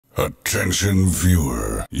Attention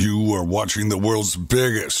viewer, you are watching the world's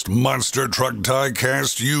biggest Monster Truck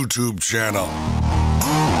Diecast YouTube channel.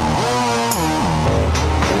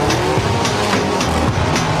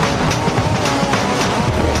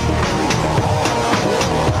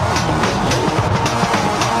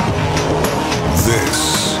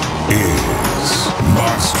 This is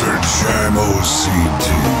Monster Jam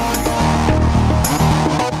OCD.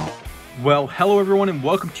 Well, hello everyone and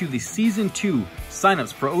welcome to the Season 2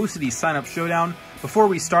 signups for OCD Sign-Up Showdown. Before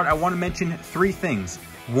we start, I want to mention three things.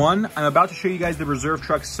 One, I'm about to show you guys the reserve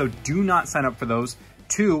trucks, so do not sign up for those.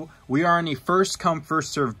 Two, we are on a first come,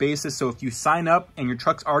 first serve basis, so if you sign up and your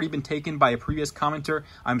truck's already been taken by a previous commenter,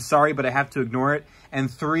 I'm sorry, but I have to ignore it.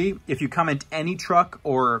 And three, if you comment any truck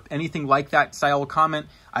or anything like that style of comment,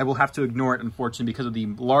 I will have to ignore it, unfortunately, because of the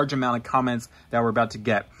large amount of comments that we're about to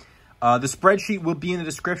get. The spreadsheet will be in the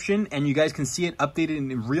description, and you guys can see it updated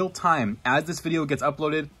in real time. As this video gets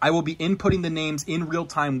uploaded, I will be inputting the names in real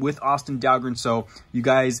time with Austin Dahlgren, so you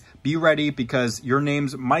guys be ready because your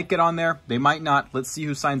names might get on there. They might not. Let's see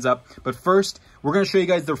who signs up. But first, we're going to show you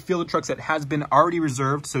guys the field of trucks that has been already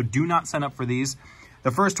reserved, so do not sign up for these. The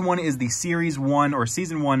first one is the Series 1 or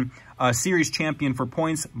Season 1 Series Champion for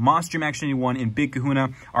points, Monster Jam Action 81 in Big Kahuna.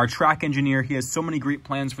 Our track engineer, he has so many great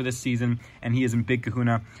plans for this season, and he is in Big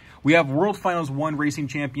Kahuna. We have World Finals 1 Racing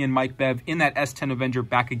Champion Mike Bev in that S10 Avenger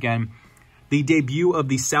back again. The debut of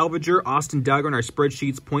the Salvager, Austin Dahlgren, our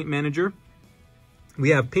spreadsheets point manager.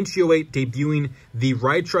 We have Pinchio 8 debuting the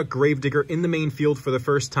Ride Truck Gravedigger in the main field for the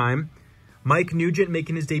first time. Mike Nugent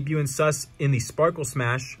making his debut in Sus in the Sparkle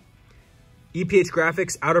Smash. EPH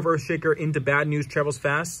Graphics, Out of Earthshaker into Bad News Travels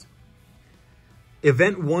Fast.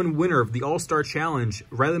 Event 1 winner of the All-Star Challenge,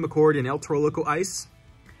 Riley McCord in El Toro Loco Ice.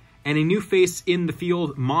 And a new face in the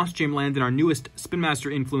field, Moss Jam Landon, our newest Spin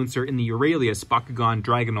Master influencer in the Aurelius Bakugan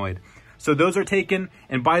Dragonoid. So those are taken.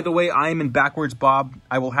 And by the way, I am in Backwards Bob.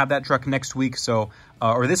 I will have that truck next week, so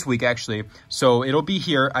or this week actually. So it'll be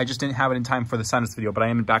here. I just didn't have it in time for the Sinus video, but I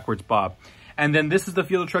am in Backwards Bob. And then this is the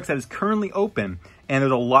field of trucks that is currently open. And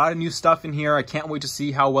there's a lot of new stuff in here. I can't wait to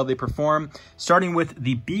see how well they perform. Starting with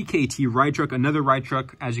the BKT ride truck, another ride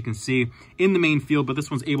truck, as you can see, in the main field, but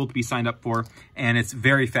this one's able to be signed up for, and it's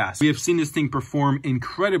very fast. We have seen this thing perform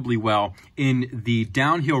incredibly well in the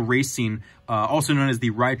downhill racing, also known as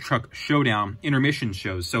the Ride Truck Showdown intermission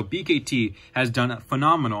shows. So BKT has done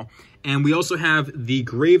phenomenal. And we also have the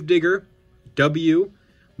Gravedigger W,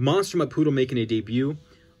 Monster Mutt Poodle making a debut.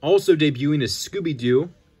 Also debuting is Scooby-Doo,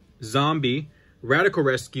 Zombie, Radical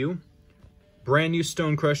Rescue, brand new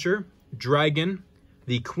Stone Crusher, Dragon,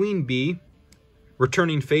 the Queen Bee,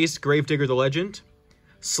 returning face, Gravedigger the Legend,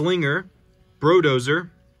 Slinger, Brodozer,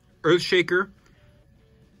 Earthshaker,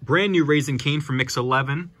 brand new Raising Cane from Mix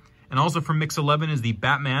 11, and also from Mix 11 is the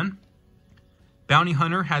Batman. Bounty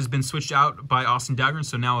Hunter has been switched out by Austin Dahlgren,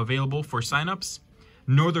 so now available for signups.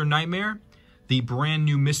 Northern Nightmare, the brand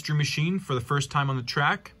new Mystery Machine for the first time on the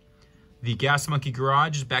track. The Gas Monkey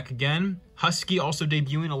Garage is back again. Husky also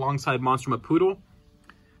debuting alongside Monster Mutt Poodle.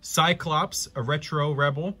 Cyclops, a retro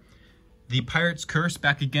rebel. The Pirate's Curse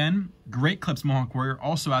back again. Great Clips Mohawk Warrior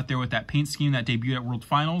also out there with that paint scheme that debuted at World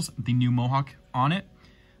Finals. The new Mohawk on it.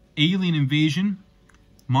 Alien Invasion.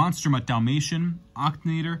 Monster Mutt Dalmatian.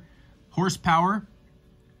 Octinator. Horsepower.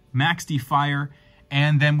 Max D Fire.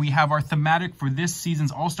 And then we have our thematic for this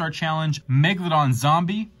season's All-Star Challenge, Megalodon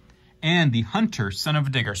Zombie, and the Hunter, Son of a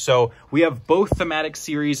Digger. So we have both thematic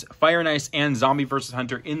series, Fire and Ice and Zombie versus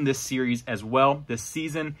Hunter, in this series as well this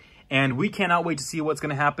season. And we cannot wait to see what's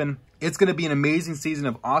going to happen. It's going to be an amazing season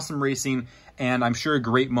of awesome racing, and I'm sure a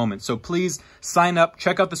great moment. So please sign up,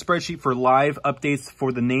 check out the spreadsheet for live updates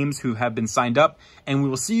for the names who have been signed up, and we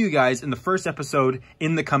will see you guys in the first episode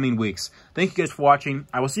in the coming weeks. Thank you guys for watching.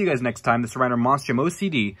 I will see you guys next time. This is Ryan Monster Jam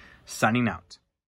OCD, signing out.